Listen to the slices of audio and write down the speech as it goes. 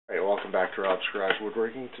welcome back to Rob's Garage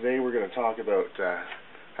Woodworking. Today we're going to talk about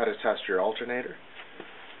how to test your alternator.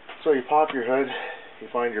 So you pop your hood, you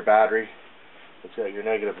find your battery. It's got your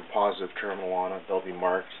negative and positive terminal on it. They'll be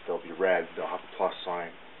marked, they'll be red, they'll have a plus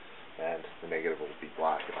sign, and the negative will be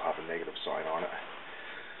black, it'll have a negative sign on it.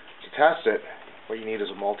 To test it, what you need is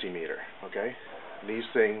a multimeter, okay? And these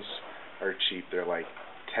things are cheap, they're like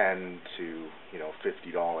 $10 to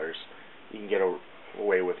 $50. You can get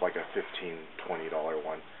away with like a $15, $20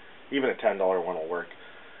 one. Even a $10 one will work.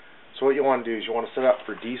 So what you want to do is you want to set up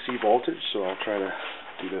for DC voltage. So I'll try to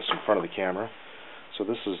do this in front of the camera. So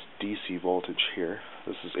this is DC voltage here.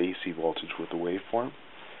 This is AC voltage with the waveform.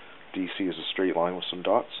 DC is a straight line with some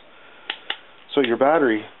dots. So your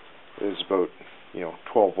battery is about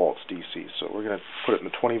 12 volts DC. So we're going to put it in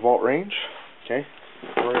the 20 volt range. Okay.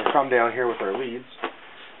 And we're going to come down here with our leads.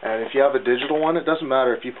 And if you have a digital one, it doesn't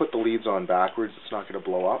matter if you put the leads on backwards, it's not going to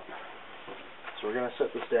blow up. So we're going to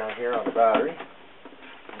set this down here on the battery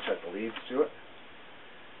and set the leads to it.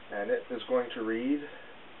 And it is going to read,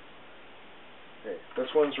 okay, this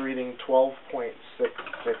one's reading 12.66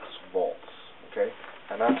 volts, okay?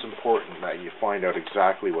 And that's important that you find out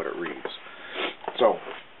exactly what it reads. So,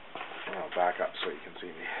 I'll back up so you can see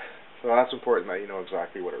me. So that's important that you know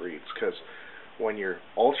exactly what it reads, because when your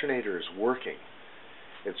alternator is working,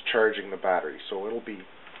 it's charging the battery, so it'll be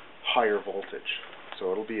higher voltage.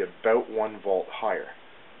 So it'll be about 1 volt higher.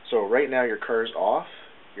 So right now your car's off,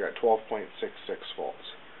 you're at 12.66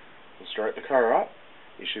 volts. We'll start the car up,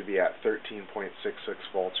 you should be at 13.66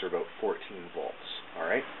 volts or about 14 volts.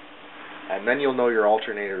 Alright? And then you'll know your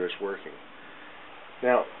alternator is working.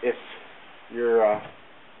 Now, if your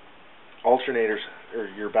alternator or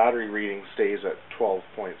your battery reading stays at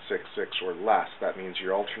 12.66 or less, that means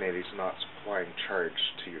your alternator is not supplying charge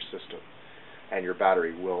to your system, and your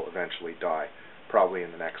battery will eventually die, probably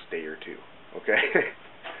in the next day or two. Okay?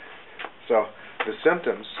 So the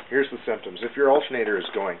symptoms, here's the symptoms. If your alternator is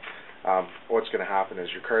going, what's going to happen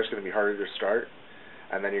is your car is going to be harder to start,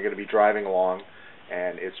 and then you're going to be driving along,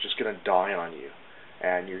 and it's just going to die on you,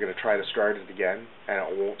 and you're going to try to start it again, and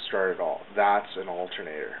it won't start at all. That's an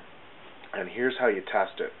alternator. And here's how you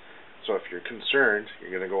test it. So if you're concerned,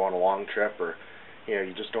 you're going to go on a long trip, or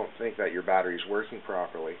you just don't think that your battery is working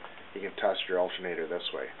properly, you can test your alternator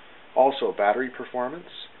this way. Also, battery performance.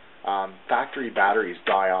 Factory batteries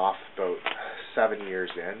die off about 7 years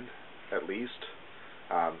in, at least.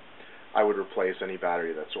 I would replace any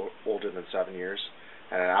battery that's older than 7 years.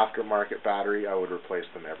 And an aftermarket battery, I would replace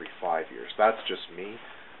them every 5 years. That's just me.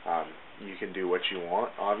 You can do what you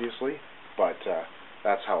want, obviously, but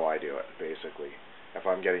that's how I do it, basically. If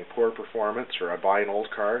I'm getting poor performance or I buy an old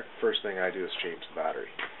car, first thing I do is change the battery.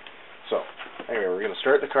 So, anyway, we're going to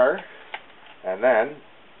start the car, and then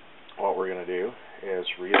what we're going to do is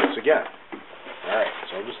read this again. Alright,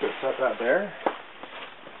 so I'm just going to set that there.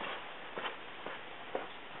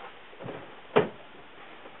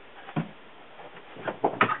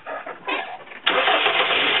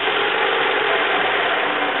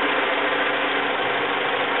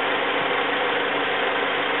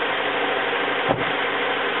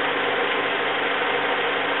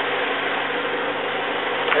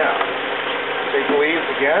 Take the leads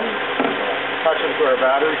again, touch them to our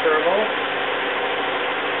battery terminal,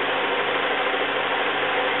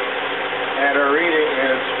 and our reading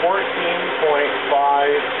is 14.52.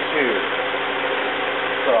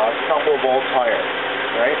 So that's a couple of volts higher,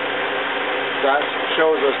 right? That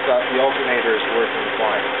shows us that the alternator is working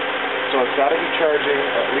fine. So it's got to be charging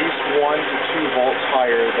at least 1 to 2 volts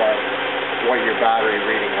higher than what your battery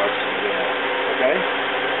reading was to begin with, okay?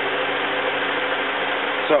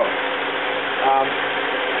 So,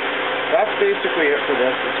 that's basically it for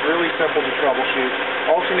this. It's really simple to troubleshoot.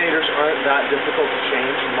 Alternators aren't that difficult to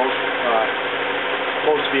change in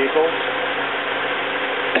most vehicles.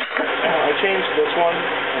 I changed this one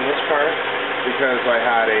in this car because I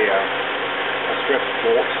had a stripped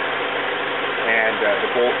bolt, and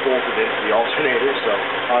the bolt bolted into the alternator, so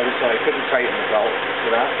obviously I couldn't tighten the belt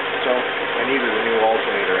for that, so I needed a new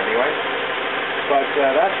alternator anyway. But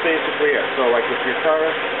that's basically it. So like if your car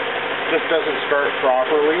just doesn't start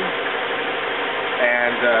properly,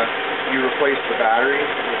 and you replace the battery,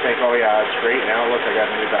 and you think, oh yeah, it's great, now look, I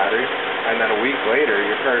got a new battery, and then a week later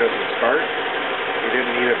your car doesn't start, you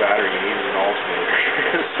didn't need a battery, you needed an alternator.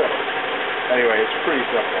 So, anyway, it's pretty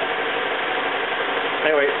simple.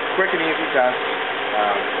 Anyway, quick and easy test.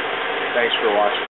 Thanks for watching.